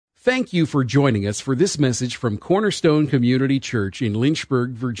Thank you for joining us for this message from Cornerstone Community Church in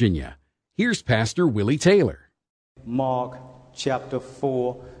Lynchburg, Virginia. Here's Pastor Willie Taylor. Mark chapter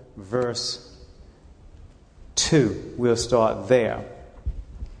 4, verse 2. We'll start there.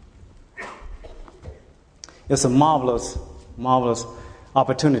 It's a marvelous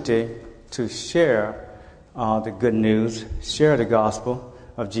opportunity to share the good news, share the gospel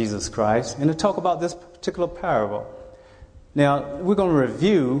of Jesus Christ, and to talk about this particular parable. Now, we're going to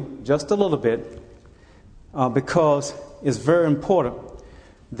review just a little bit because it's very important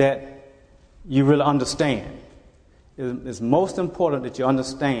that you really understand. It's most important that you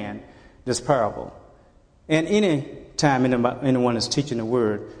understand this parable. And any time anyone is teaching the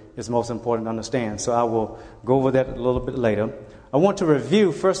word, it's most important to understand. So I will go over that a little bit later. I want to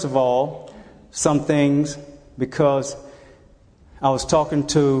review, first of all, some things because I was talking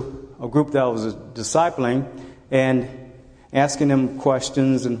to a group that I was discipling and asking them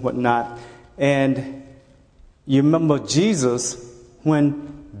questions and whatnot. And you remember Jesus,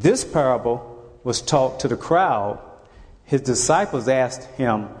 when this parable was taught to the crowd, his disciples asked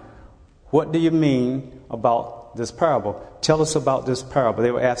him, "What do you mean about this parable? Tell us about this parable."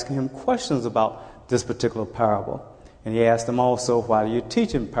 They were asking him questions about this particular parable. And he asked them also, "Why do you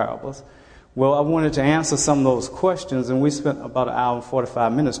teach in parables?" Well, I wanted to answer some of those questions, and we spent about an hour and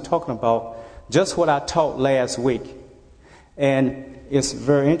 45 minutes talking about just what I taught last week. And it's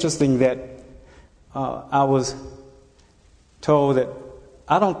very interesting that I was told that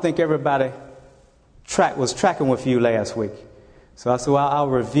I don't think everybody was tracking with you last week. So I said, well, I'll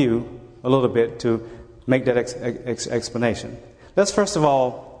review a little bit to make that explanation. Let's first of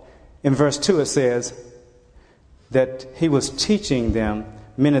all, in verse 2 it says that he was teaching them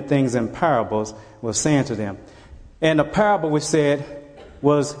many things in parables, was saying to them. And a parable, we said,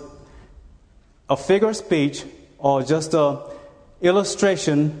 was a figure of speech or just a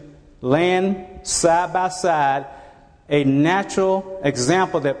illustration laying side by side a natural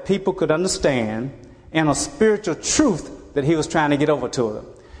example that people could understand and a spiritual truth that he was trying to get over to them.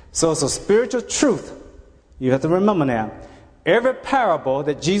 So it's a spiritual truth. You have to remember now, every parable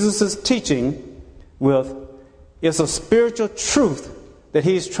that Jesus is teaching with is a spiritual truth that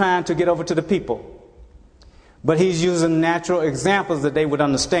he's trying to get over to the people. But he's using natural examples that they would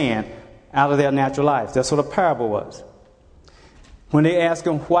understand out of their natural lives. That's what a parable was. When they asked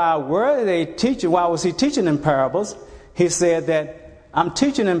him why was he teaching in parables, he said that I'm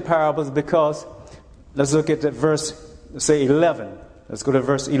teaching in parables because, let's look at the verse, say 11. Let's go to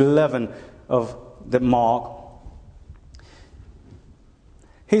verse 11 of the Mark.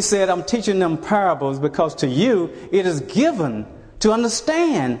 He said, I'm teaching them parables because to you it is given to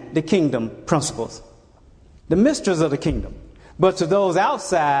understand the kingdom principles, the mysteries of the kingdom. But to those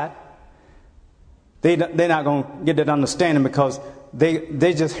outside, they're not going to get that understanding because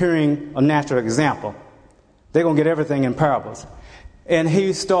they're just hearing a natural example. They're going to get everything in parables. And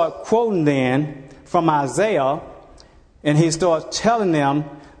he started quoting then from Isaiah, and he started telling them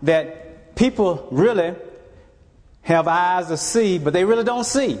that people really have eyes to see, but they really don't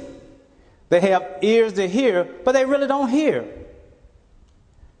see. They have ears to hear, but they really don't hear.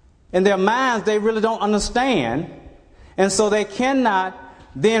 In their minds, they really don't understand. And so they cannot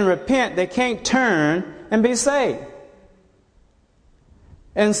then repent. They can't turn and be saved.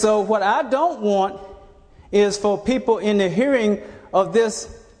 And so what I don't want is for people in the hearing of this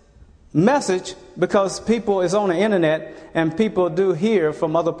message, because people is on the internet and people do hear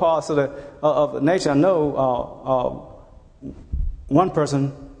from other parts of the nation. I know one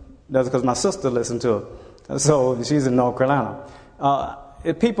person does because my sister listened to it. So she's in North Carolina.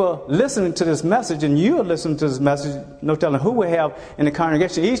 If people listening to this message and you're listening to this message, no telling who we have in the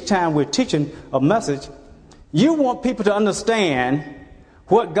congregation, each time we're teaching a message, you want people to understand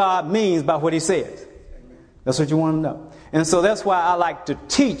what God means by what he says. That's what you want to know. And so that's why I like to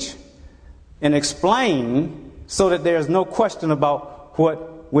teach and explain so that there's no question about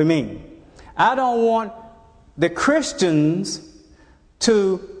what we mean. I don't want the Christians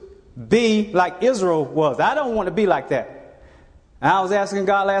to be like Israel was. I don't want to be like that. I was asking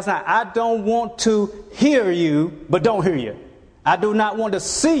God last night, I don't want to hear you, but don't hear you. I do not want to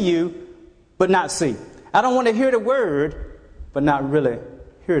see you, but not see. I don't want to hear the word, but not really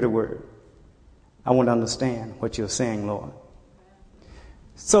hear the word. I want to understand what you're saying, Lord.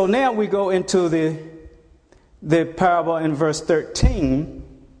 So now we go into the parable in verse 13.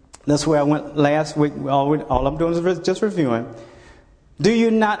 That's where I went last week. All I'm doing is just reviewing. Do you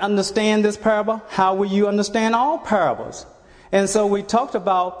not understand this parable? How will you understand all parables? And so we talked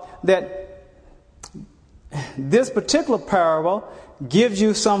about that this particular parable gives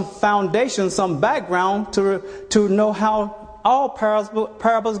you some foundation, some background to know how all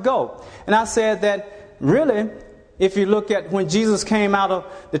parables go. And I said that really, if you look at when Jesus came out of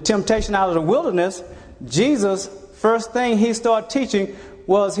the temptation out of the wilderness, Jesus, first thing he started teaching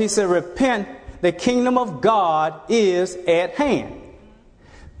was he said, repent, the kingdom of God is at hand.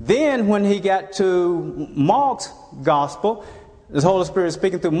 Then when he got to Mark's gospel, the Holy Spirit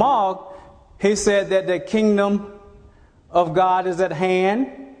speaking through Mark, he said that the kingdom of God is at hand,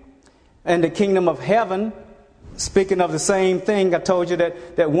 and the kingdom of heaven, speaking of the same thing. I told you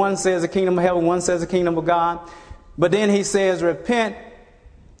that one says the kingdom of heaven, one says the kingdom of God. But then he says, repent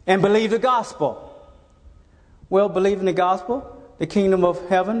and believe the gospel. Well, believing the gospel, the kingdom of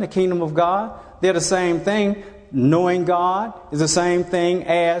heaven, the kingdom of God, they're the same thing. Knowing God is the same thing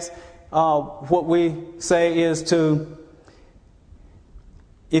as what we say is to,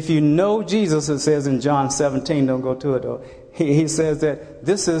 if you know Jesus, it says in John 17, don't go to it though, he says that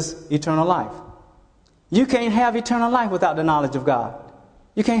this is eternal life. You can't have eternal life without the knowledge of God.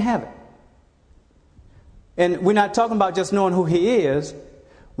 You can't have it. And we're not talking about just knowing who he is.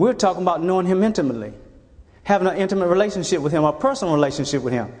 We're talking about knowing him intimately, having an intimate relationship with him, a personal relationship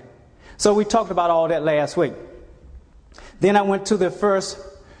with him. So we talked about all that last week. Then I went to the first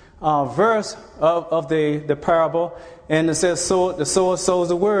verse of the parable, and it says, the sower sows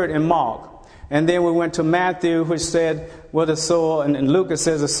the word in Mark. And then we went to Matthew, which said, well, the sower, and in Luke it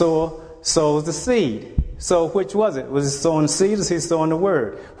says the sower sows the seed. So which was it? Was he sowing the seed or was he sowing the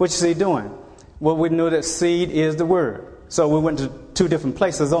word? Which is he doing? Well, we knew that seed is the word. So we went to two different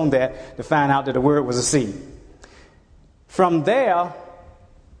places on that to find out that the word was a seed. From there,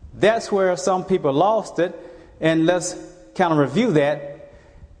 that's where some people lost it. And let's kind of review that.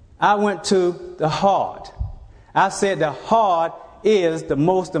 I went to the heart. I said the heart is the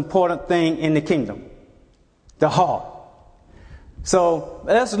most important thing in the kingdom. The heart. So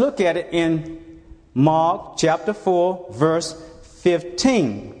let's look at it in Mark chapter 4, verse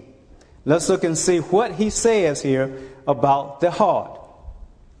 15. Let's look and see what he says here about the heart.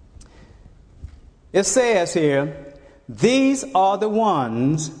 It says here, these are the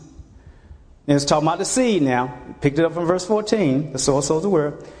ones, and it's talking about the seed now. Picked it up from verse 14. The sower sows the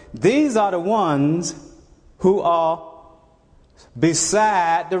word. These are the ones who are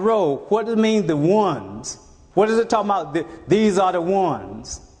beside the road. What does it mean, the ones? What is it talking about? These are the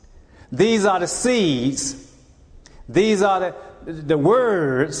ones. These are the seeds. These are the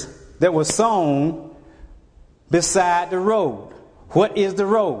words that were sown beside the road. What is the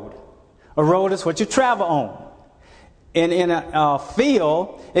road? A road is what you travel on. In a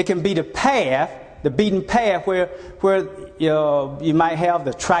field, it can be the path, the beaten path where you might have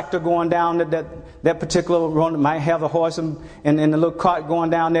the tractor going down that particular road. It might have the horse and the little cart going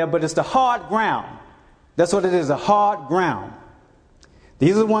down there, but it's the hard ground. That's what it is, the hard ground.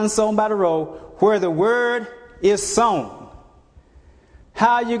 These are the ones sown by the road where the word is sown.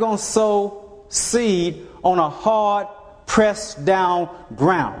 How are you going to sow seed on a hard, pressed down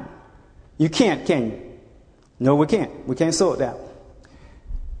ground? You can't, can you? No, we can't. We can't sow it down.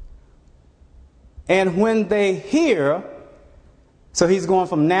 And when they hear, so he's going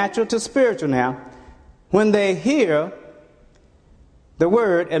from natural to spiritual now. When they hear the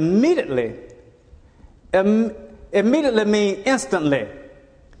word, immediately means instantly.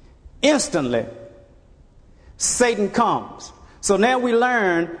 Instantly, Satan comes. So now we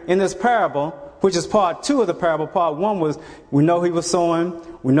learn in this parable, which is part 2 of the parable. Part 1 was we know he was sowing.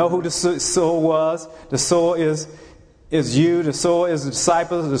 We know who the sower was. The sower is you. The sower is the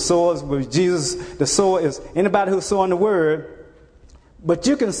disciples. The sower is Jesus. The sower is anybody who's sowing the word. But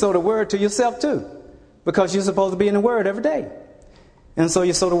you can sow the word to yourself too, because you're supposed to be in the word every day. And so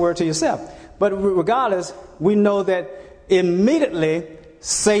you sow the word to yourself. But regardless, we know that immediately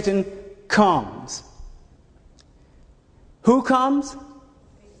Satan comes. Who comes?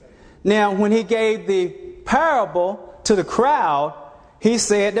 Now, when he gave the parable to the crowd, he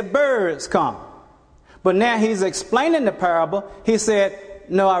said the birds come. But now he's explaining the parable. He said,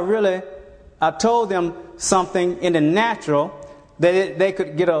 no, I told them something in the natural that they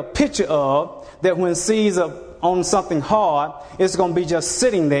could get a picture of, that when seeds are on something hard, it's going to be just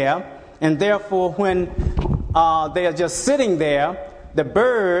sitting there. And therefore, when they are just sitting there, the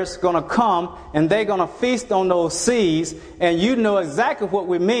birds going to come and they're going to feast on those seeds. And you know exactly what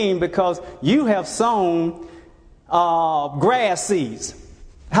we mean, because you have sown grass seeds.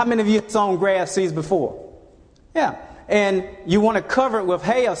 How many of you have sown grass seeds before? Yeah. And you want to cover it with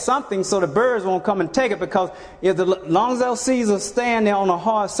hay or something so the birds won't come and take it, because as long as those seeds are staying there on a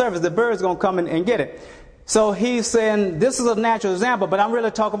hard surface, the birds are going to come and get it. So he's saying this is a natural example, but I'm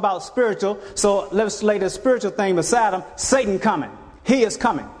really talking about spiritual. So let's lay the spiritual thing beside him. Satan coming. He is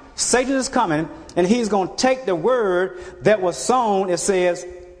coming. Satan is coming, and he's going to take the word that was sown, it says,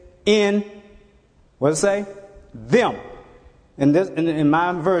 in, what does it say? Them. In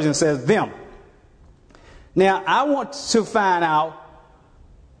my version, it says them. Now, I want to find out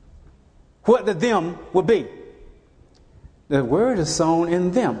what the them would be. The word is sown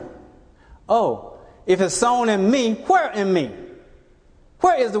in them. Oh, if it's sown in me, where in me?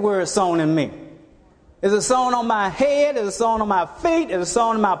 Where is the word sown in me? Is it sown on my head? Is it sown on my feet? Is it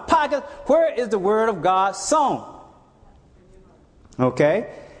sown in my pocket? Where is the word of God sown? Okay,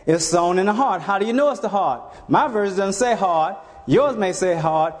 it's sown in the heart. How do you know it's the heart? My version doesn't say heart. Yours may say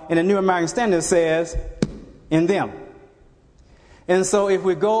heart. In the New American Standard it says in them. And so if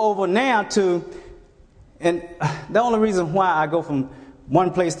we go over now to, and the only reason why I go from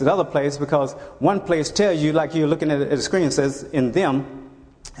one place to the other place, because one place tells you, like you're looking at the screen, it says in them.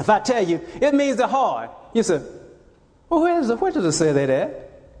 If I tell you, it means the heart. You say, well, where does it say that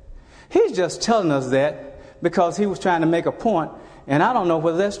at? He's just telling us that because he was trying to make a point, and I don't know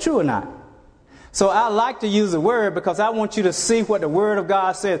whether that's true or not. So I like to use the word because I want you to see what the word of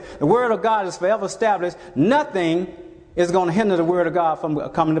God says. The word of God is forever established. Nothing is going to hinder the word of God from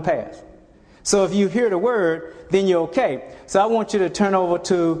coming to pass. So if you hear the word, then you're okay. So I want you to turn over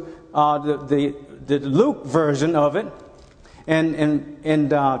to the Luke version of it. And in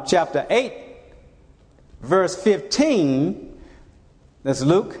chapter 8, verse 15, that's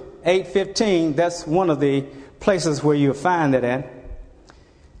Luke 8:15. That's one of the places where you'll find that at.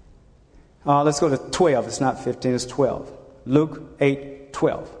 Let's go to 12. It's not 15, it's 12. Luke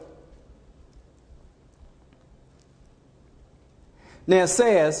 8:12. Now it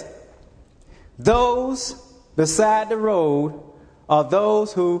says, those beside the road are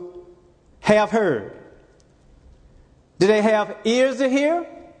those who have heard. Do they have ears to hear?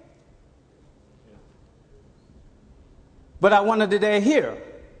 But I wonder, did they hear?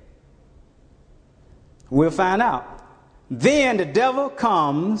 We'll find out. Then the devil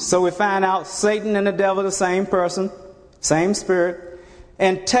comes, so we find out Satan and the devil, the same person, same spirit,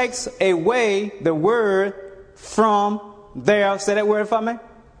 and takes away the word from their, say that word for me,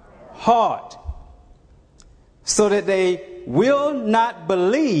 heart, so that they will not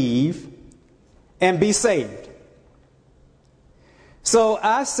believe and be saved. So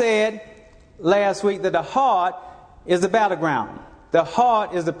I said last week that the heart is the battleground. The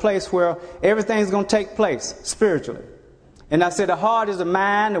heart is the place where everything's going to take place spiritually. And I said the heart is the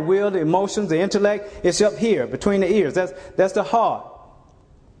mind, the will, the emotions, the intellect. It's up here between the ears. That's the heart.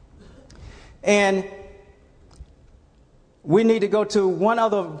 And we need to go to one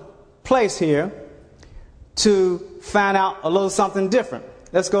other place here to find out a little something different.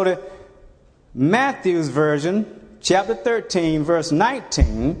 Let's go to Matthew's version, chapter 13, verse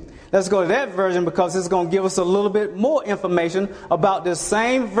 19. Let's go to that version because it's going to give us a little bit more information about this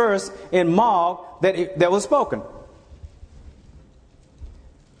same verse in Mark that was spoken.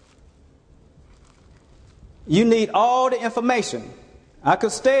 You need all the information. I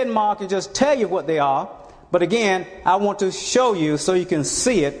could stay in Mark and just tell you what they are, but again, I want to show you so you can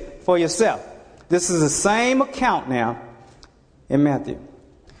see it for yourself. This is the same account now in Matthew.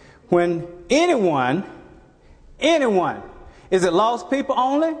 When anyone, is it lost people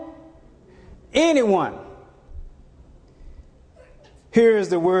only? Anyone. Here is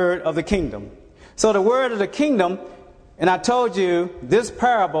the word of the kingdom. So the word of the kingdom, and I told you this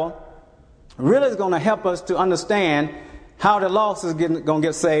parable really is going to help us to understand how the lost is going to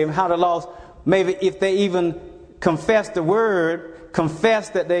get saved, how the lost, maybe if they even confess the word, confess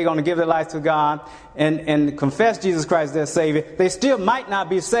that they're going to give their life to God and confess Jesus Christ as their Savior, they still might not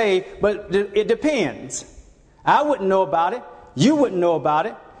be saved, but it depends. I wouldn't know about it. You wouldn't know about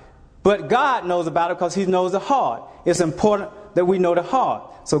it. But God knows about it because He knows the heart. It's important that we know the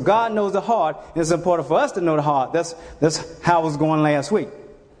heart. So God knows the heart, and it's important for us to know the heart. That's how it was going last week.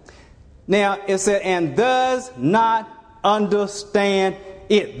 Now, it said, and does not understand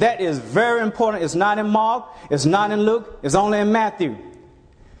it. That is very important. It's not in Mark. It's not in Luke. It's only in Matthew.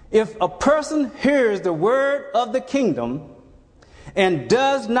 If a person hears the word of the kingdom and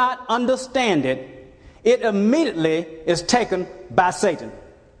does not understand it, it immediately is taken by Satan.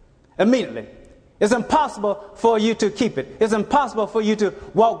 Immediately. It's impossible for you to keep it. It's impossible for you to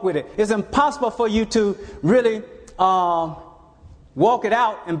walk with it. It's impossible for you to really walk it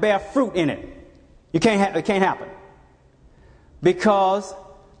out and bear fruit in it. It can't happen. Because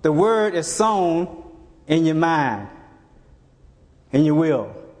the word is sown in your mind, in your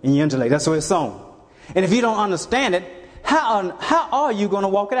will, in your intellect. That's where it's sown. And if you don't understand it, how are you going to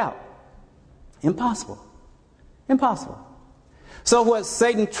walk it out? Impossible. Impossible. So what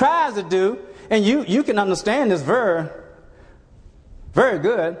Satan tries to do, and you can understand this very Very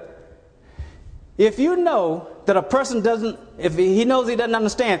good. If you know that a person doesn't, if he knows he doesn't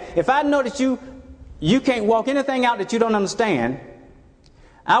understand, if I know that you can't walk anything out that you don't understand,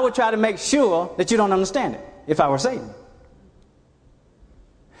 I would try to make sure that you don't understand it if I were Satan.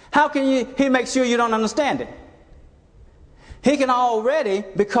 How can he make sure you don't understand it? He can already,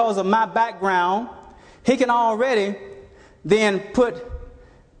 because of my background, he can already then put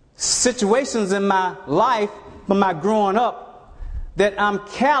situations in my life from my growing up that I'm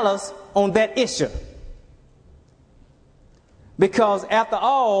callous on that issue. Because after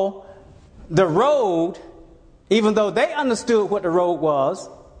all, the road, even though they understood what the road was,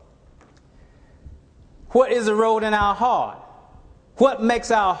 what is the road in our heart? What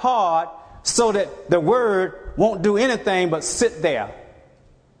makes our heart so that the word won't do anything but sit there?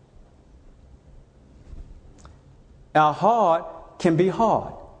 Our heart can be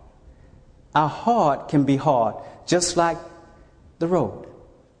hard. Our heart can be hard, just like the road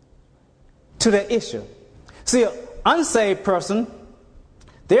to the issue. See, an unsaved person,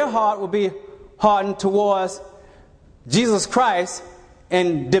 their heart will be hardened towards Jesus Christ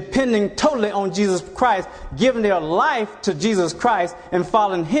and depending totally on Jesus Christ, giving their life to Jesus Christ and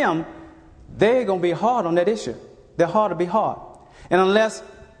following Him. They're going to be hard on that issue. Their heart will be hard. And unless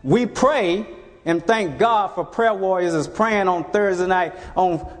we pray, and thank God for prayer warriors is praying on Thursday night,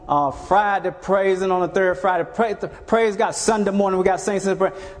 on Friday praising on the third Friday. Praise God. Sunday morning we got saints in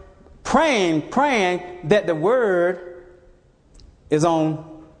prayer. Praying that the word is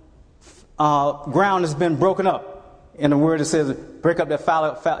on ground that's been broken up. In the word it says, break up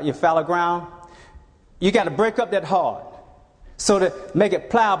that your fallow ground. You got to break up that hard so to make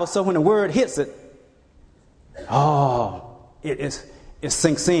it pliable, so when the word hits it, it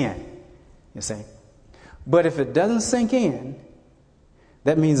sinks in. You see, but if it doesn't sink in,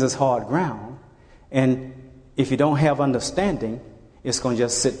 that means it's hard ground, and if you don't have understanding, it's going to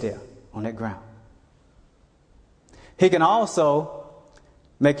just sit there on that ground. He can also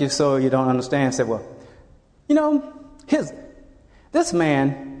make you so you don't understand. Say, well, this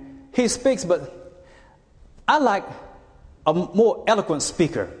man, he speaks, but I like a more eloquent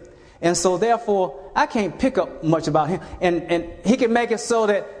speaker. And so therefore, I can't pick up much about him. And he can make it so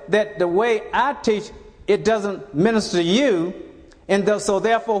that the way I teach, it doesn't minister to you. And so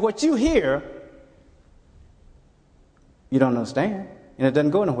therefore, what you hear, you don't understand. And it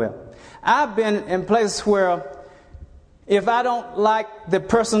doesn't go nowhere. I've been in places where if I don't like the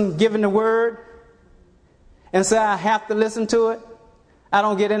person giving the word and say I have to listen to it, I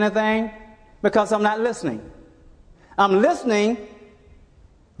don't get anything because I'm not listening. I'm listening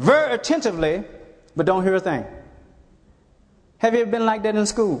very attentively, but don't hear a thing. Have you ever been like that in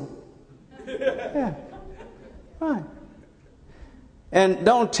school? Yeah. Right. And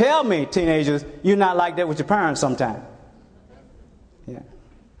don't tell me, teenagers, you're not like that with your parents sometime.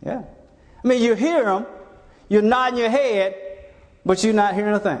 Yeah. I mean, you hear them, you're nodding your head, but you're not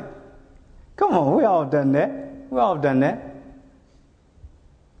hearing a thing. Come on, we all done that.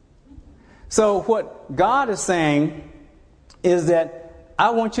 So what God is saying is that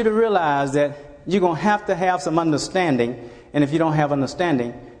I want you to realize that you're going to have some understanding. And if you don't have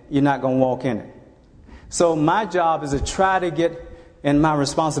understanding, you're not going to walk in it. So my job is to try to get, and my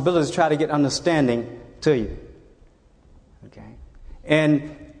responsibility is to try to get understanding to you. Okay?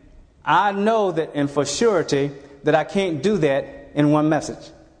 And I know that, and for surety, that I can't do that in one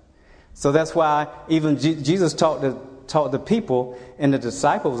message. So that's why even Jesus taught the people, and the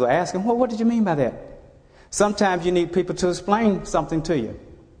disciples were asking, well, what did you mean by that? Sometimes you need people to explain something to you.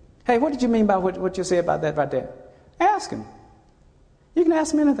 Hey, what did you mean by what you said about that right there? Ask him. You can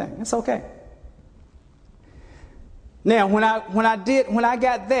ask him anything. It's okay. Now, when I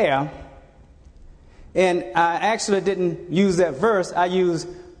got there, and I actually didn't use that verse, I used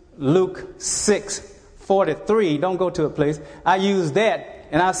Luke 6:43. Don't go to it, please. I used that,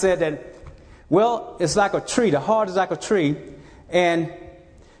 and I said that, well, it's like a tree. The heart is like a tree, and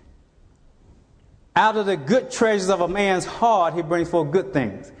out of the good treasures of a man's heart, he brings forth good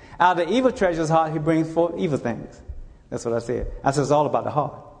things. Out of the evil treasures of his heart, he brings forth evil things. That's what I said. I said, it's all about the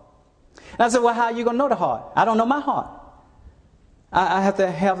heart. And I said, well, how are you going to know the heart? I don't know my heart. I have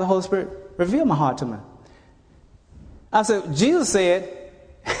to have the Holy Spirit reveal my heart to me. I said, Jesus said,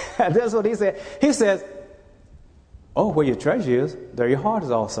 that's what he said. He says, oh, where your treasure is, there your heart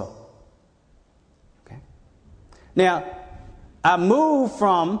is also. Okay. Now, I moved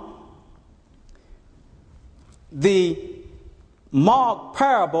from the Mark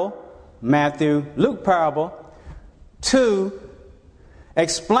parable, Matthew, Luke parable, to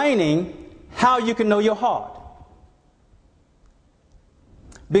explaining how you can know your heart.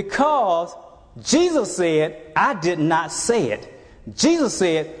 Because Jesus said, I did not say it. Jesus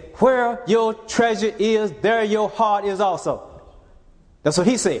said, where your treasure is, there your heart is also. That's what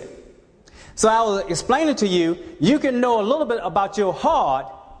he said. So I was explaining to you, you can know a little bit about your heart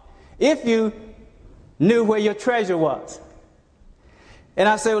if you knew where your treasure was. And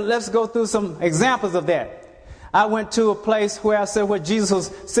I said, well, let's go through some examples of that. I went to a place where I said where Jesus was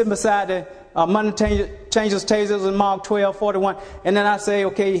sitting beside the money changers tables in Mark 12:41. And then I say,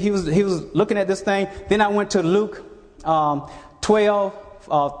 okay, he was looking at this thing. Then I went to Luke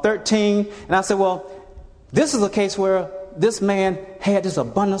 12:13. And I said, well, this is a case where this man had this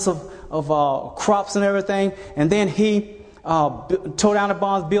abundance of crops and everything. And then he tore down the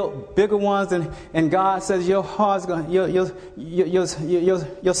barns, built bigger ones, and God says your heart's going, your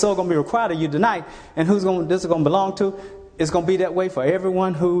soul going to be required of you tonight. And this is going to belong to? It's going to be that way for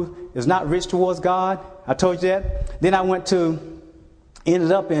everyone who is not rich towards God. I told you that. Then I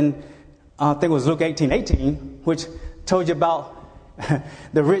ended up in I think it was Luke 18:18, which told you about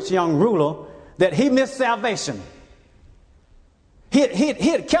the rich young ruler, that he missed salvation. He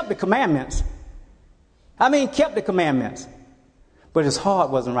had kept the commandments. Kept the commandments. But his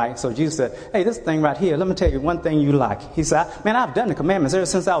heart wasn't right. So Jesus said, hey, this thing right here, let me tell you one thing you like. He said, man, I've done the commandments ever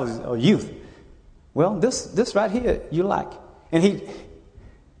since I was a youth. Well, this right here you like. And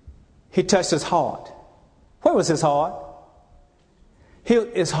he touched his heart. Where was his heart?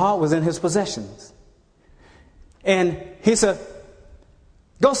 His heart was in his possessions. And he said,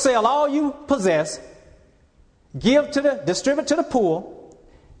 go sell all you possess, distribute to the poor,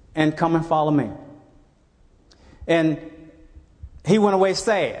 and come and follow me. And he went away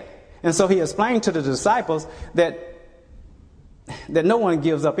sad. And so he explained to the disciples that no one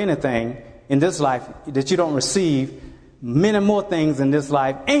gives up anything in this life, that you don't receive many more things in this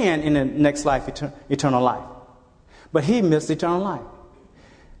life and in the next life, eternal life. But he missed eternal life.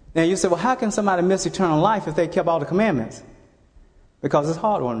 Now you say, well, how can somebody miss eternal life if they kept all the commandments? Because his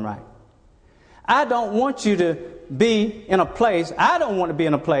heart wasn't right. I don't want you to be in a place, I don't want to be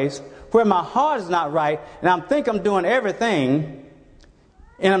in a place where my heart is not right and I think I'm doing everything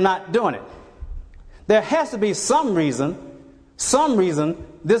and I'm not doing it. There has to be some reason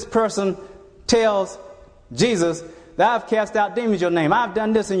this person tells Jesus that I've cast out demons in your name. I've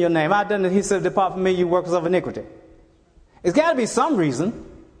done this in your name. I've done it. He said, depart from me, you workers of iniquity. It's got to be some reason.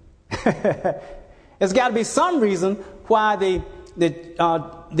 It's got to be some reason why the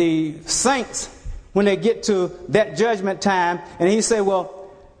saints, when they get to that judgment time, and he said, well,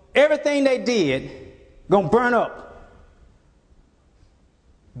 everything they did going to burn up,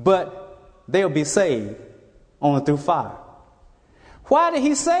 but they'll be saved only through fire. Why did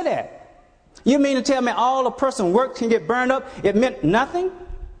he say that? You mean to tell me all a person's work can get burned up? It meant nothing?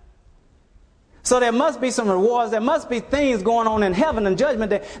 So there must be some rewards. There must be things going on in heaven and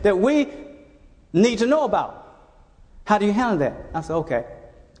judgment that we need to know about. How do you handle that? I said, okay.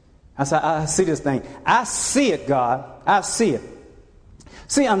 I said, I see this thing. I see it, God. I see it.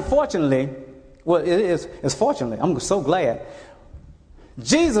 See, unfortunately, well, it's fortunately, I'm so glad.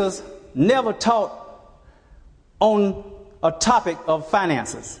 Jesus never taught on a topic of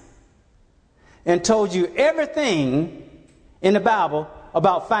finances and told you everything in the Bible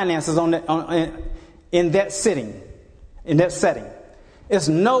about finances in that setting. It's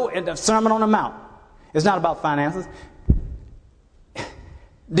no Sermon on the Mount. It's not about finances.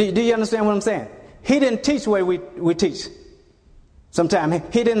 Do you understand what I'm saying? He didn't teach the way we teach. Sometimes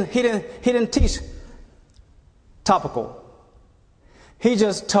he didn't teach topical. He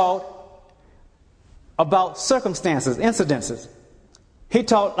just taught about circumstances, incidences. He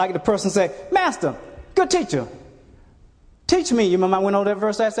taught like the person said, Master, good teacher, teach me. You remember I went over that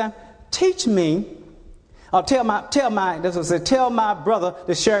verse last time? Teach me. Tell my brother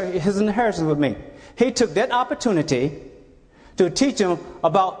to share his inheritance with me. He took that opportunity to teach him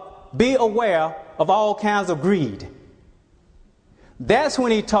about be aware of all kinds of greed. That's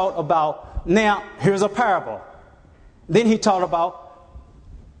when he taught about, now here's a parable. Then he taught about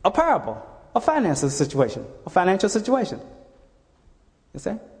a parable, a financial situation. You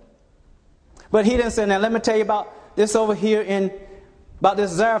see? But he didn't say, now let me tell you about this over here about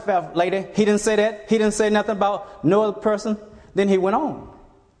this Zarephath lady. He didn't say that. He didn't say nothing about no other person. Then he went on.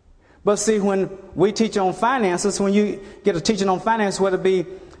 But see, when we teach on finances, when you get a teaching on finance, whether it be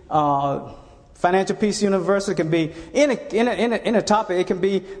Financial Peace University, it can be in a topic, it can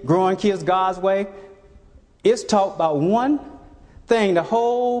be growing kids God's way. It's taught about one thing. The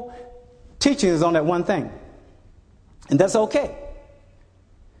whole teaching is on that one thing. And that's okay.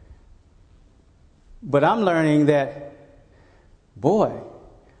 But I'm learning that, boy,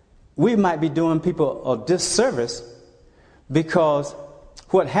 we might be doing people a disservice, because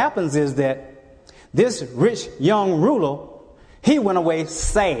what happens is that this rich young ruler, He went away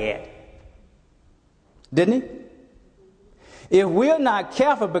sad. Didn't he? If we're not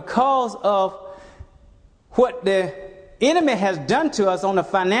careful because of what the enemy has done to us on the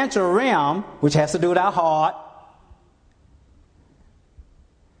financial realm, which has to do with our heart,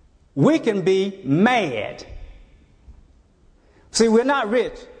 we can be mad. See, we're not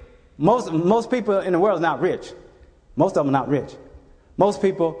rich. Most people in the world are not rich. Most of them are not rich. Most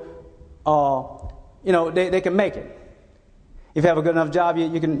people they can make it. If you have a good enough job,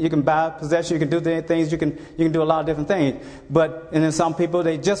 you can buy possession, you can do things, you can do a lot of different things. And then some people,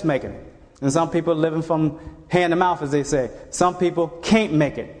 they just making it. And some people living from hand to mouth, as they say. Some people can't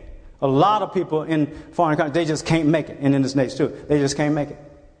make it. A lot of people in foreign countries, they just can't make it. And in this nation too, they just can't make it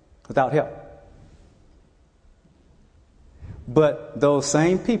without help. But those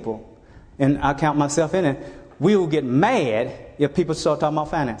same people, and I count myself in it, we will get mad if people start talking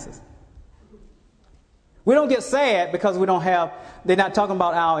about finances. We don't get sad because they're not talking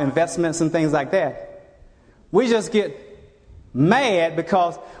about our investments and things like that. We just get mad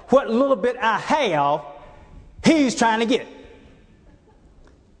because what little bit I have, he's trying to get.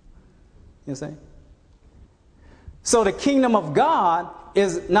 You see? So the kingdom of God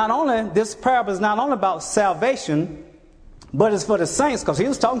this parable is not only about salvation, but it's for the saints, because he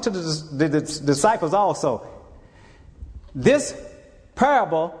was talking to the disciples also. This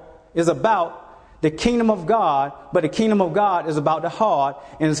parable is about the kingdom of God, but the kingdom of God is about the heart,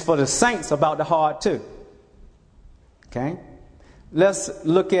 and it's for the saints about the heart too. Okay? Let's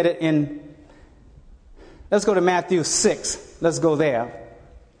look at it let's go to Matthew 6. Let's go there.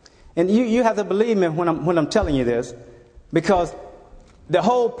 And you have to believe me when I'm telling you this, because the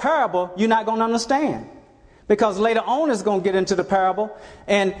whole parable you're not going to understand. Because later on it's going to get into the parable,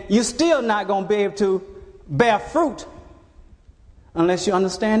 and you're still not going to be able to bear fruit unless you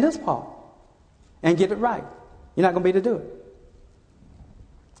understand this part and get it right. You're not going to be able to do it.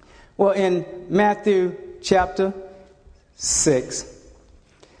 Well, in Matthew chapter 6,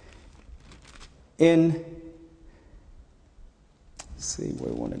 let's see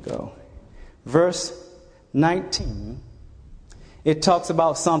where we want to go. Verse 19, it talks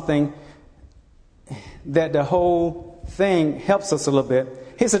about something that the whole thing helps us a little bit.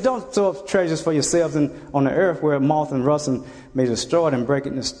 He said, don't store up treasures for yourselves on the earth where moth and rust may destroy it and break it,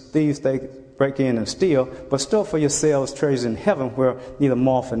 and the thieves they break in and steal, but store for yourselves treasures in heaven where neither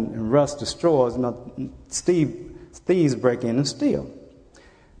moth and rust destroys, nor thieves break in and steal.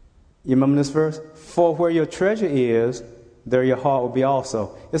 You remember this verse? For where your treasure is, there your heart will be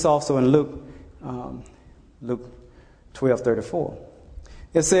also. It's also in Luke 12:34.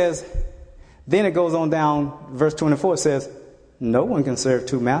 It says, then it goes on down, verse 24, it says, no one can serve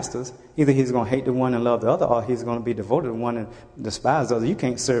two masters. Either he's going to hate the one and love the other, or he's going to be devoted to one and despise the other. You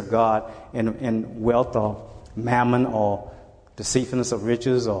can't serve God in wealth or mammon or deceitfulness of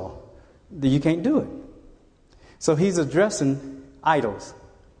riches, or you can't do it. So he's addressing idols.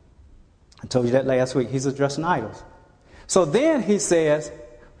 I told you that last week. He's addressing idols. So then he says,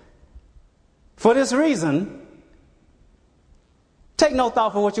 for this reason, take no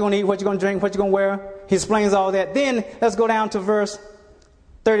thought for what you're going to eat, what you're going to drink, what you're going to wear. He explains all that. Then let's go down to verse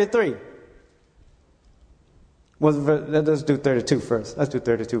 33. Well, let's do 32 first. Let's do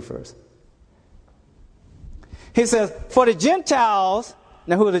 32 first. He says, for the Gentiles,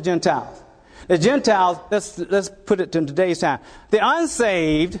 now who are the Gentiles? The Gentiles, let's put it in today's time. The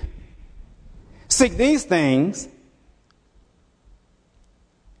unsaved seek these things,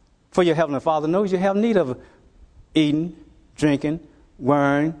 for your heavenly Father knows you have need of eating, drinking,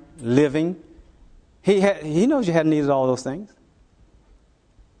 wearing, living. He knows you have need of all those things.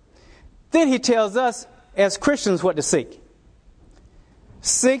 Then he tells us as Christians what to seek.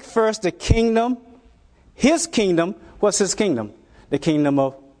 Seek first the kingdom. His kingdom. What's his kingdom? The kingdom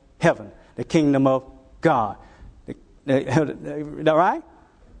of heaven. The kingdom of God. Right?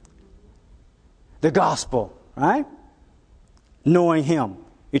 The gospel. Right? Knowing him.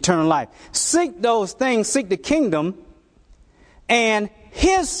 Eternal life. Seek those things. Seek the kingdom and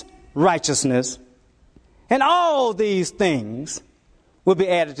his righteousness, and all these things will be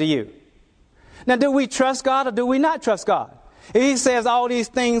added to you. Now, do we trust God or do we not trust God? If he says all these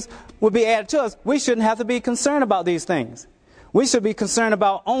things will be added to us, we shouldn't have to be concerned about these things. We should be concerned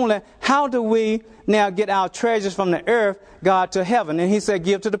about only how do we now get our treasures from the earth, God, to heaven. And he said,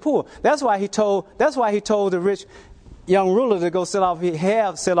 give to the poor. That's why he told the rich young ruler to go sell all he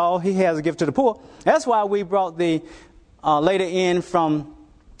has to give to the poor. That's why we brought the lady in from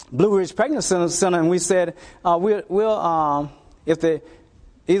Blue Ridge Pregnancy Center, and we said we'll if they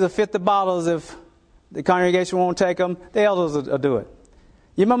either 50 bottles, if the congregation won't take them, the elders will do it.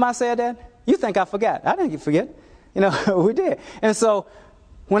 You remember I said that? You think I forgot? I didn't forget. You know, we did. And so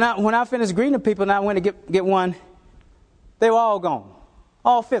when I finished greeting the people and I went to get one, they were all gone.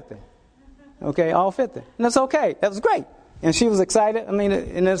 All 50. Okay, all 50. And that's okay. That was great. And she was excited. I mean,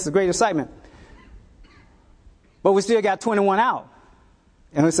 and it's a great excitement. But we still got 21 out.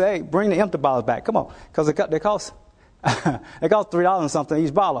 And we say, hey, bring the empty bottles back. Come on. Because they cost they cost $3 and something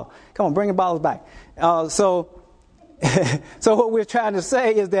each bottle. Come on, bring the bottles back. So what we're trying to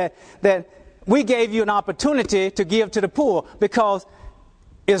say is that we gave you an opportunity to give to the poor, because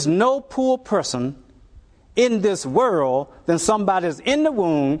there's no poor person in this world than somebody that's in the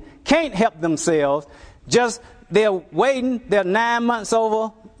womb, can't help themselves, just they're waiting, they're 9 months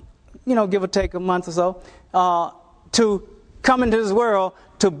over, you know, give or take a month or so, to come into this world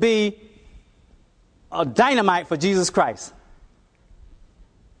to be a dynamite for Jesus Christ.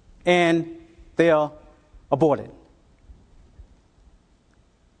 And they are aborted.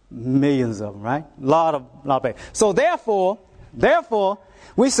 Millions of them, right? A lot of people. So therefore,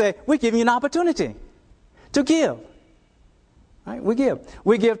 we say, we give you an opportunity to give. Right? We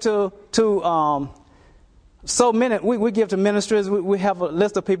give to so many. We give to ministries. We have a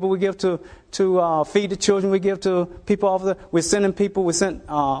list of people we give to feed the children. We give to people off the. We're sending people. We sent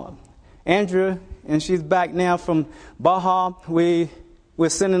Andrea, and she's back now from Baja. We're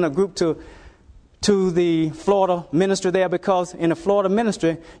sending a group to the Florida ministry there, because in the Florida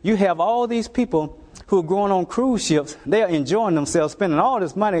ministry you have all these people who are going on cruise ships. They are enjoying themselves, spending all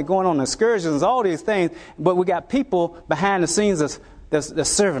this money, going on excursions, all these things. But we got people behind the scenes that's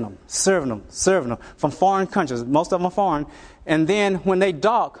serving them from foreign countries. Most of them are foreign. And then when they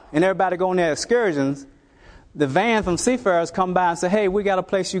dock and everybody go on their excursions, the van from Seafarers come by and say, hey, we got a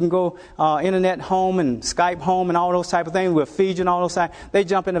place you can go internet home and Skype home and all those type of things. We'll feed you and all those type. They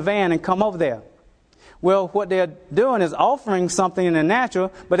jump in the van and come over there. Well, what they're doing is offering something in the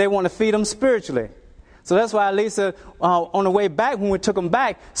natural, but they want to feed them spiritually. So that's why Lisa, on the way back, when we took them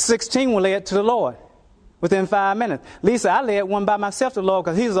back, 16 were led to the Lord within 5 minutes. Lisa, I led one by myself to the Lord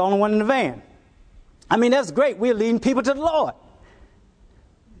because he's the only one in the van. I mean, that's great. We're leading people to the Lord.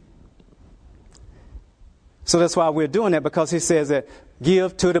 So that's why we're doing that, because he says that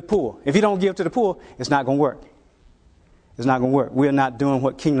give to the poor. If you don't give to the poor, it's not going to work. It's not going to work. We're not doing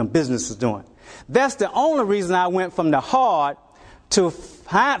what kingdom business is doing. That's the only reason I went from the hard to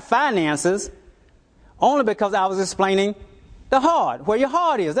finances, only because I was explaining the hard, where your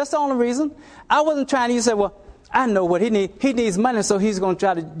heart is. That's the only reason. I wasn't trying to say, well, I know what he needs. He needs money, so he's going to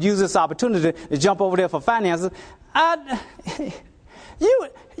try to use this opportunity to jump over there for finances.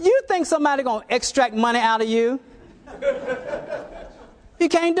 You think somebody going to extract money out of you? You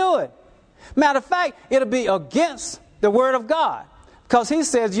can't do it. Matter of fact, it'll be against the word of God, because he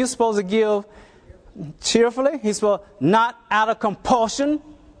says you're supposed to give cheerfully. He's supposed not out of compulsion.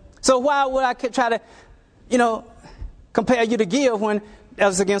 So why would I try to, compel you to give when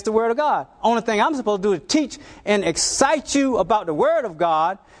that's against the word of God? Only thing I'm supposed to do is teach and excite you about the word of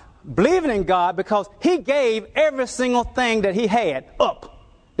God, believing in God, because he gave every single thing that he had up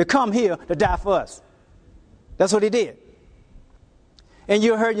to come here to die for us. That's what he did. And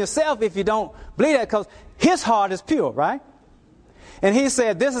you're hurting yourself if you don't believe that, because his heart is pure, right? And he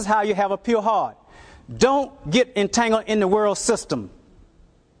said, this is how you have a pure heart. Don't get entangled in the world system,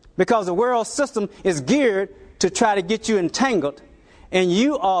 because the world system is geared to try to get you entangled. And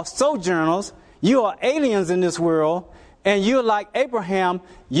you are sojourners. You are aliens in this world. And you're like Abraham.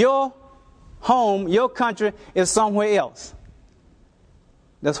 Your home, your country is somewhere else.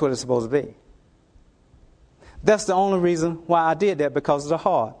 That's what it's supposed to be. That's the only reason why I did that, because of the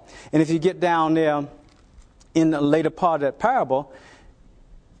heart. And if you get down there in the later part of that parable,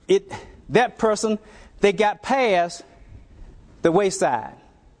 that person, they got past the wayside.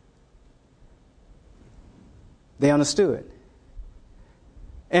 They understood.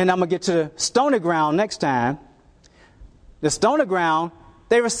 And I'm going to get to the stony ground next time. The stony ground,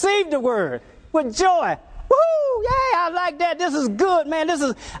 they received the word with joy. Woo! Yeah, I like that. This is good, man.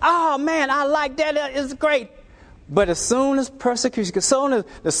 I like that. It's great. But as soon as persecution, as soon as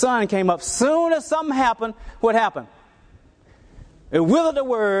the sun came up, as soon as something happened, what happened? It withered the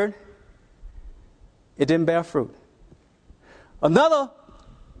word. It didn't bear fruit. Another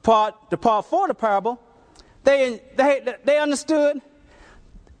part, the part 4 of the parable, they understood.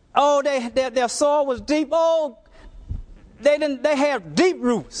 Oh, their soil was deep. Oh, they had deep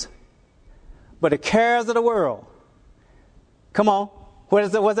roots. But the cares of the world. Come on.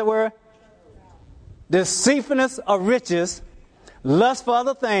 What's the word? Deceitfulness of riches, lust for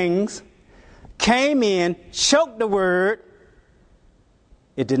other things, came in, choked the word.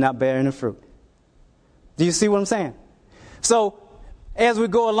 It did not bear any fruit. Do you see what I'm saying? So, as we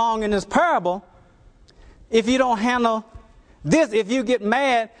go along in this parable, if you don't handle this, if you get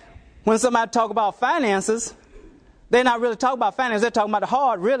mad when somebody talk about finances, they're not really talking about finances, they're talking about the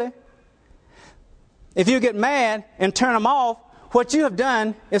heart, really. If you get mad and turn them off, what you have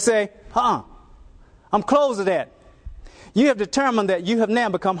done is say, I'm closed to that. You have determined that you have now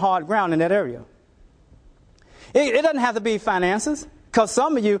become hard ground in that area. It doesn't have to be finances, because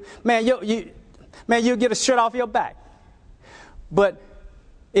some of you, man, you get a shirt off your back. But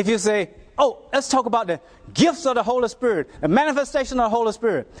if you say, let's talk about the gifts of the Holy Spirit, the manifestation of the Holy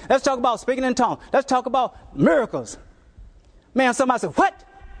Spirit. Let's talk about speaking in tongues. Let's talk about miracles. Man, somebody said, what?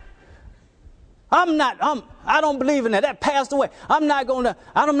 I don't believe in that. That passed away. I'm not gonna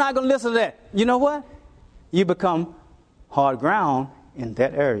listen to that. You know what? You become hard ground in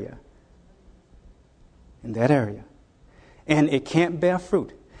that area. In that area. And it can't bear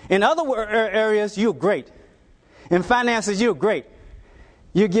fruit. In other areas, you're great. In finances, you're great.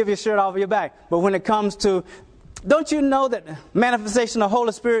 You give your shirt off your back. But when it comes to, don't you know that the manifestation of the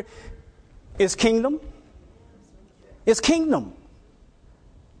Holy Spirit is kingdom? It's kingdom.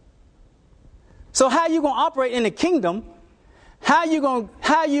 So how you going to operate in the kingdom? How you going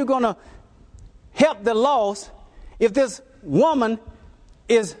to help the lost if this woman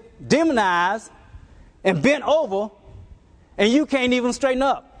is demonized and bent over and you can't even straighten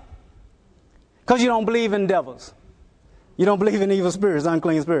up? Because you don't believe in devils. You don't believe in evil spirits,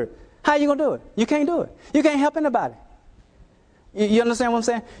 unclean spirits. How you going to do it? You can't do it. You can't help anybody. You understand what I'm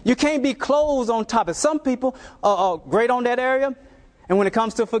saying? You can't be closed on topics. Some people are great on that area. And when it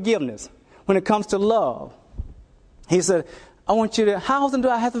comes to forgiveness, when it comes to love, he said, I want you to, how often do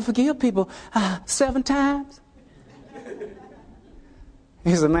I have to forgive people? 7 times?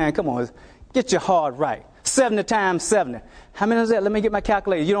 He said, man, come on, get your heart right. 70 times 70. How many is that? Let me get my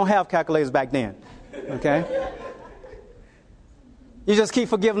calculator. You don't have calculators back then. Okay? You just keep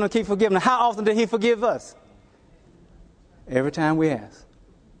forgiving them, keep forgiving them. How often did he forgive us? Every time we ask.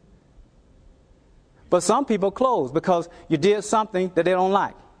 But some people close because you did something that they don't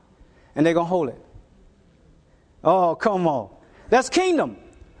like. And they're going to hold it. Oh, come on. That's kingdom.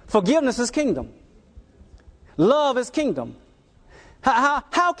 Forgiveness is kingdom. Love is kingdom.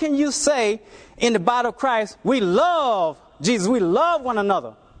 How can you say in the body of Christ, we love Jesus, we love one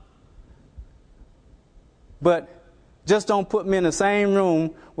another, but just don't put me in the same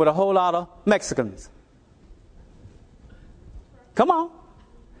room with a whole lot of Mexicans? Come on.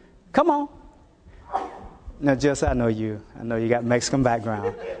 Come on. Now, Jess, I know you got Mexican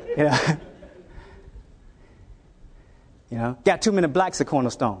background. You know, got too many blacks at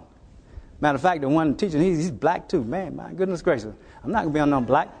Cornerstone. Matter of fact, the one teaching, he's black too. Man, my goodness gracious. I'm not going to be on no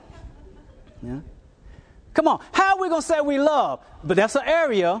black. Yeah. Come on. How are we going to say we love? But that's an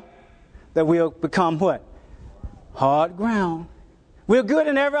area that we'll become what? Hard ground. We're good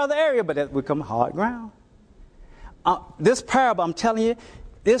in every other area, but that will become hard ground. This parable, I'm telling you,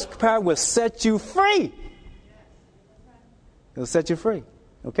 this parable will set you free. It'll set you free.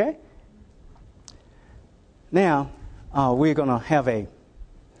 Okay? Now, we're going to have a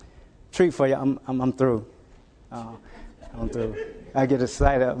treat for you. I'm through. I'm through. I get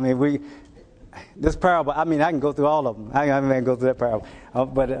excited. I mean, this parable, I can go through all of them. I can go through that parable.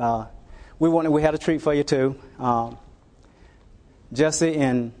 But we had a treat for you too. Jesse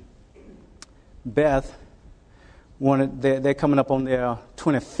and Beth they're coming up on their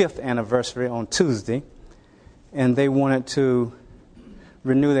 25th anniversary on Tuesday, and they wanted to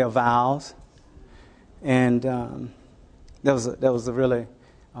renew their vows. And that was a really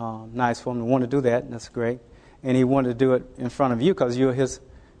nice for him to want to do that. That's great. And he wanted to do it in front of you because you're his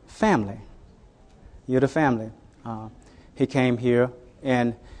family. You're the family. He came here,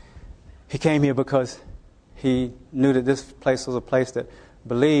 and he came here because he knew that this place was a place that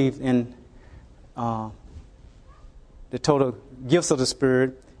believed in the total gifts of the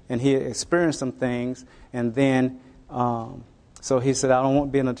Spirit, and he experienced some things, and then so he said, I don't want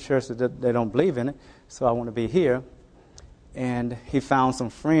to be in a church that they don't believe in it, so I want to be here. And he found some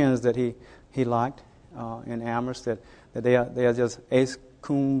friends that he liked in Amherst that they are just ace,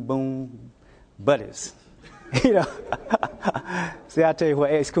 coon, boom buddies. You know. See, I'll tell you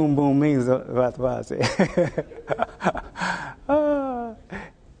what ace, coon, boom means about what I say.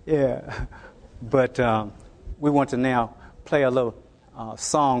 Yeah. But we want to now play a little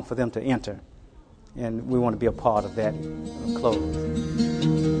song for them to enter. And we want to be a part of that. We'll close.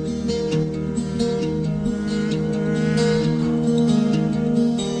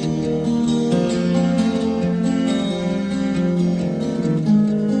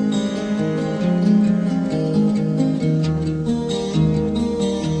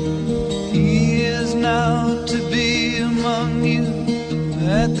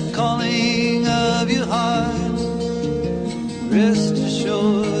 At the calling of your heart. Rest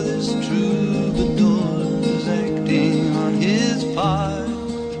assured it's true, the Lord was acting on his part.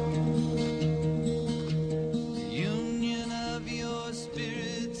 The union of your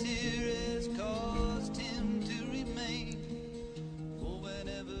spirits here has caused him to remain. Oh,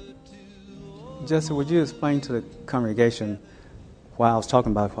 whenever two. Jesse, would you explain to the congregation why I was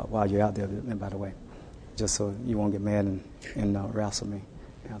talking about while you're out there, by the way, just so you won't get mad and wrestle me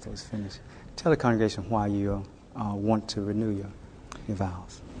after it's finished. Tell the congregation why you want to renew your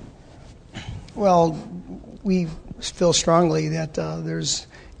vows. Well, we feel strongly that there's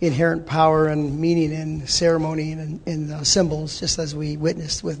inherent power and meaning in ceremony and in symbols, just as we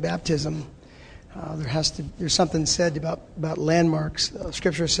witnessed with baptism. There's something said about landmarks.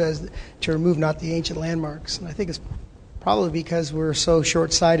 Scripture says to remove not the ancient landmarks, and I think it's probably because we're so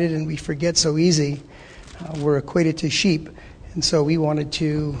short-sighted and we forget so easy. We're equated to sheep. And so we wanted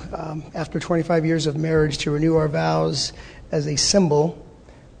to, after 25 years of marriage, to renew our vows as a symbol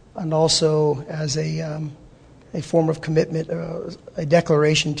and also as a form of commitment, a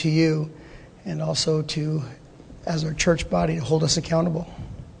declaration to you, and also to, as our church body, to hold us accountable.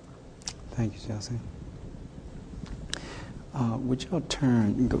 Thank you, Jesse. Would y'all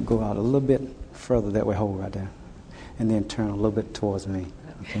turn, go out a little bit further that way, hold right there, and then turn a little bit towards me.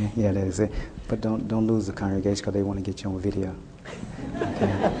 Okay, yeah, that is it. But don't lose the congregation because they want to get you on video.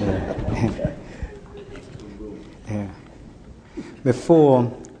 Okay, yeah. Yeah.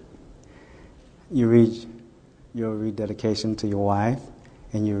 Before you read your rededication to your wife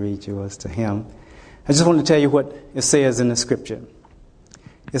and you read yours to him, I just want to tell you what it says in the scripture.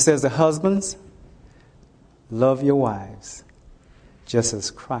 It says, the husbands, love your wives, just as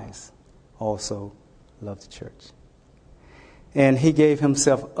Christ also loved the church. And he gave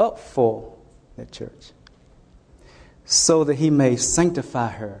himself up for the church, so that he may sanctify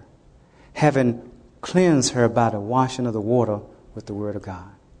her, having cleansed her by the washing of the water with the word of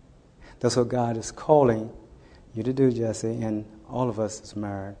God. That's what God is calling you to do, Jesse, and all of us as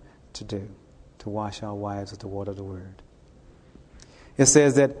married to do, to wash our wives with the water of the word. It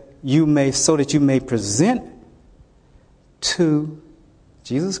says that so that you may present to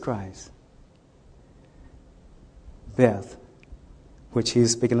Jesus Christ Beth, which he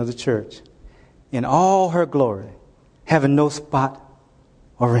is speaking of the church, in all her glory, having no spot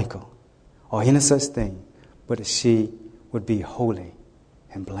or wrinkle or any such thing, but that she would be holy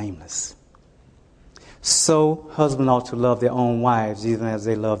and blameless. So husbands ought to love their own wives even as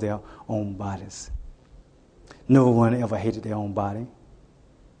they love their own bodies. No one ever hated their own body,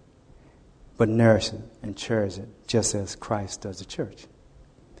 but nourish it and cherish it just as Christ does the church,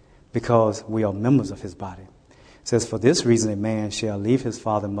 because we are members of his body. It says, for this reason a man shall leave his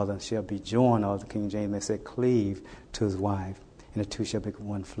father and mother and shall be joined, or the King James may say, cleave to his wife, and the two shall become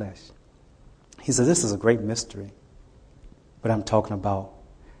one flesh. He says, this is a great mystery, but I'm talking about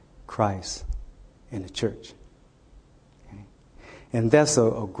Christ and the church. Okay? And that's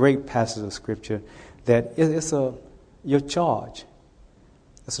a great passage of Scripture that it's your charge.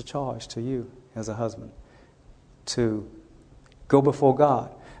 It's a charge to you as a husband to go before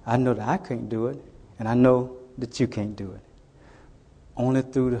God. I know that I can't do it, and I know that you can't do it. Only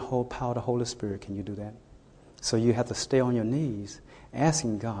through the whole power of the Holy Spirit can you do that. So you have to stay on your knees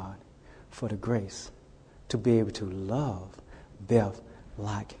asking God for the grace to be able to love Beth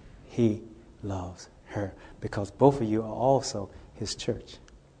like he loves her, because both of you are also his church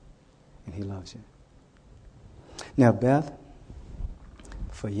and he loves you. Now, Beth,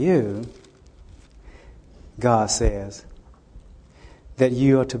 for you, God says that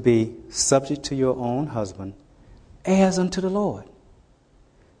you are to be subject to your own husband as unto the Lord.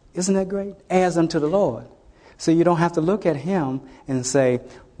 Isn't that great? As unto the Lord. So you don't have to look at him and say,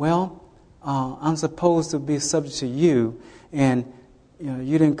 well, I'm supposed to be subject to you, and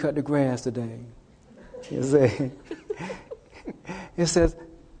you didn't cut the grass today. You see? It says,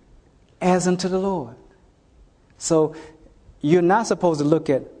 as unto the Lord. So you're not supposed to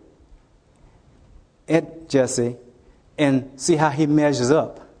look at Jesse and see how he measures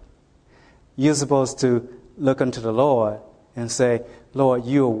up. You're supposed to look unto the Lord and say, Lord,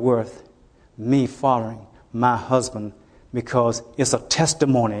 you are worth me following my husband, because it's a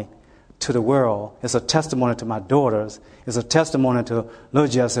testimony to the world. It's a testimony to my daughters. It's a testimony to little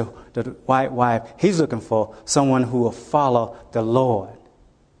Jesse, the white wife. He's looking for someone who will follow the Lord.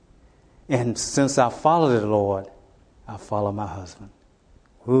 And since I follow the Lord, I follow my husband.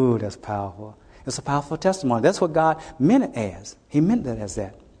 Ooh, that's powerful. It's a powerful testimony. That's what God meant it as. He meant that as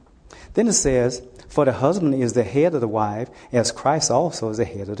that. Then it says, for the husband is the head of the wife, as Christ also is the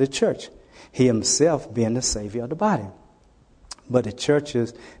head of the church, he himself being the Savior of the body. But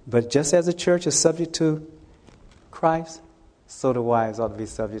just as the church is subject to Christ, so the wives ought to be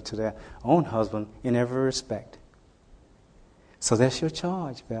subject to their own husband in every respect. So that's your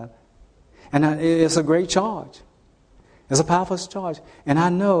charge, Beth. And it's a great charge. It's a powerful charge. And I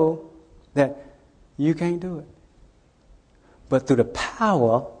know that you can't do it. But through the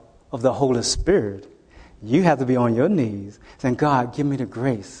power of the Holy Spirit, you have to be on your knees saying, God, give me the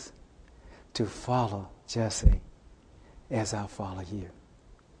grace to follow Jesse as I follow you.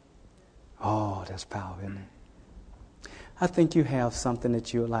 Oh, that's power, isn't it? I think you have something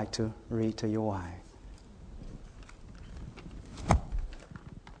that you would like to read to your wife.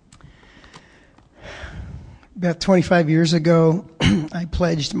 About 25 years ago, I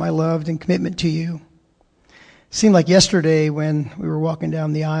pledged my love and commitment to you. It seemed like yesterday when we were walking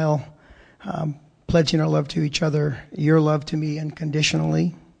down the aisle, pledging our love to each other, your love to me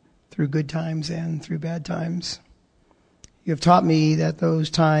unconditionally, through good times and through bad times. You have taught me that those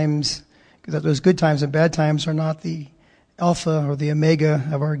good times and bad times are not the alpha or the omega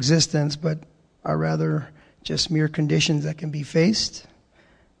of our existence, but are rather just mere conditions that can be faced,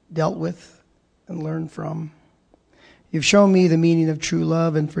 dealt with, and learned from. You've shown me the meaning of true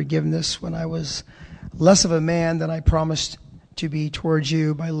love and forgiveness when I was less of a man than I promised to be towards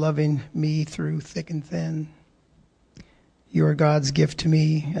you by loving me through thick and thin. You are God's gift to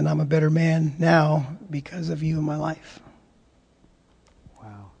me, and I'm a better man now because of you in my life.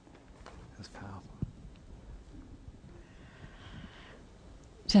 Wow, that's powerful.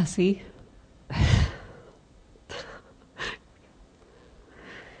 Jesse,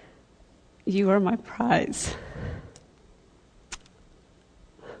 you are my prize.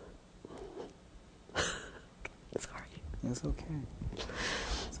 Sorry. It's okay.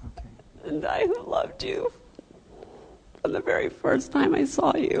 It's okay. And I have loved you from the very first time I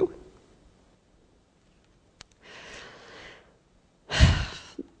saw you.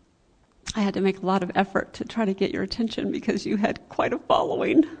 I had to make a lot of effort to try to get your attention because you had quite a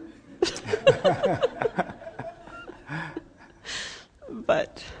following.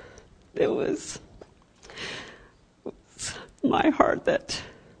 But it was my heart that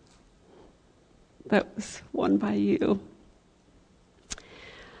was won by you.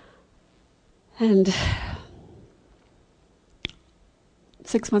 And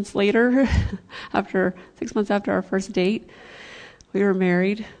 6 months later, 6 months after our first date, we were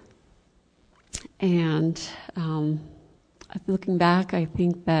married. And looking back, I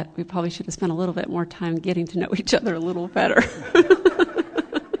think that we probably should have spent a little bit more time getting to know each other a little better.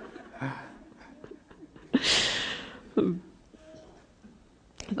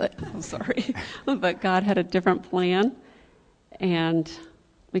 But God had a different plan, and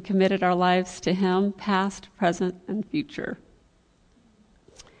we committed our lives to Him, past, present, and future.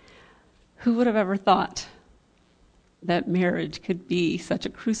 Who would have ever thought that marriage could be such a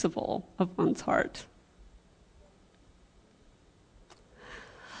crucible of one's heart?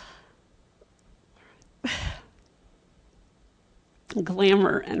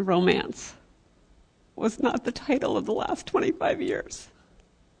 Glamour and romance was not the title of the last 25 years.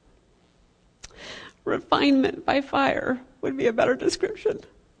 Refinement by fire would be a better description.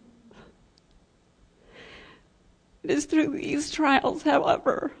 It is through these trials,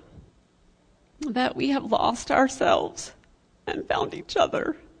 however, that we have lost ourselves and found each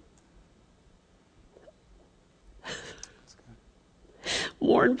other.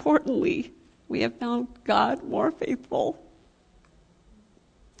 More importantly, we have found God more faithful.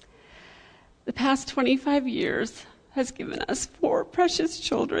 The past 25 years has given us 4 precious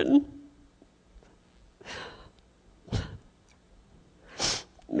children,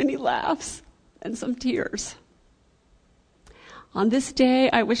 many laughs, and some tears. On this day,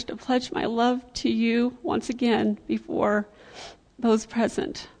 I wish to pledge my love to you once again before those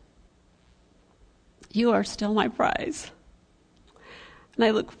present. You are still my prize. And I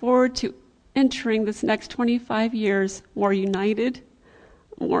look forward to entering this next 25 years more united,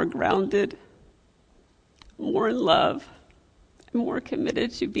 more grounded, more in love, and more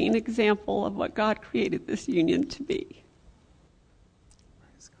committed to being an example of what God created this union to be.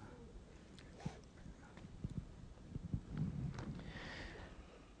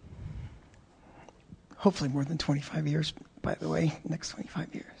 Hopefully more than 25 years, by the way, next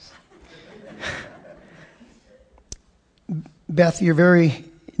 25 years. Beth, your very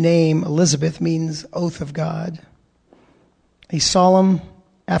name, Elizabeth, means oath of God. A solemn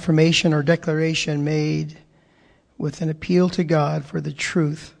affirmation or declaration made with an appeal to God for the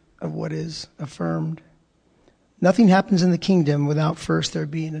truth of what is affirmed. Nothing happens in the kingdom without first there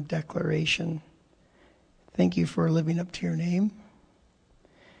being a declaration. Thank you for living up to your name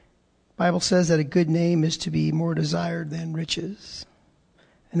Bible says that a good name is to be more desired than riches.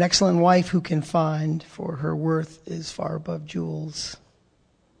 An excellent wife who can find, for her worth is far above jewels.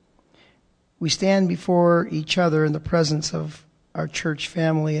 We stand before each other in the presence of our church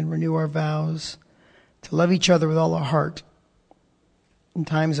family and renew our vows to love each other with all our heart, in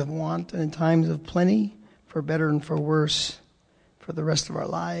times of want and in times of plenty, for better and for worse, for the rest of our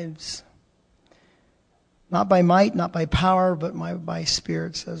lives. Not by might, not by power, but by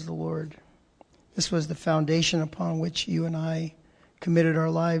spirit, says the Lord. This was the foundation upon which you and I committed our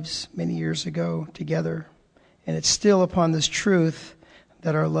lives many years ago together. And it's still upon this truth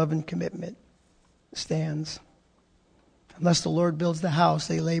that our love and commitment stands. Unless the Lord builds the house,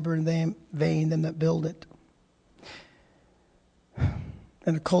 they labor in vain, them that build it.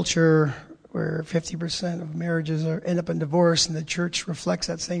 In a culture where 50% of marriages end up in divorce, and the church reflects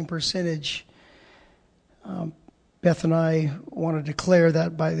that same percentage, Beth and I want to declare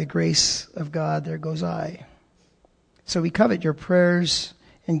that by the grace of God, there goes I. So we covet your prayers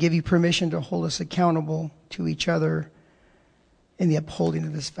and give you permission to hold us accountable to each other in the upholding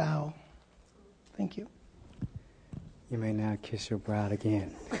of this vow. Thank you. You may now kiss your bride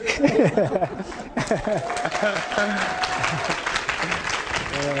again.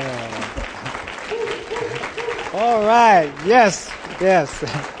 All right. Yes. Yes.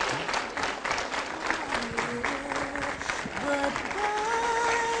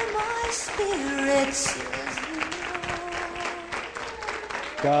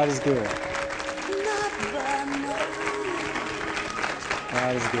 God is good.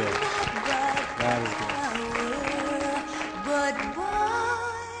 God is good. God is good.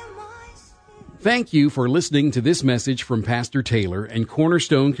 Thank you for listening to this message from Pastor Taylor and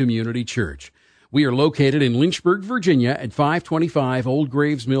Cornerstone Community Church. We are located in Lynchburg, Virginia at 525 Old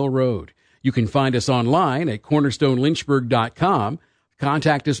Graves Mill Road. You can find us online at cornerstonelynchburg.com,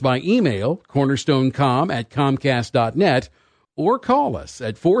 contact us by email, cornerstonecom@comcast.net, or call us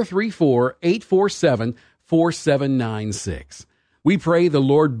at 434-847-4796. We pray the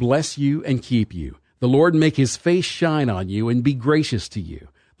Lord bless you and keep you. The Lord make his face shine on you and be gracious to you.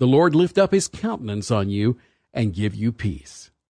 The Lord lift up his countenance on you and give you peace.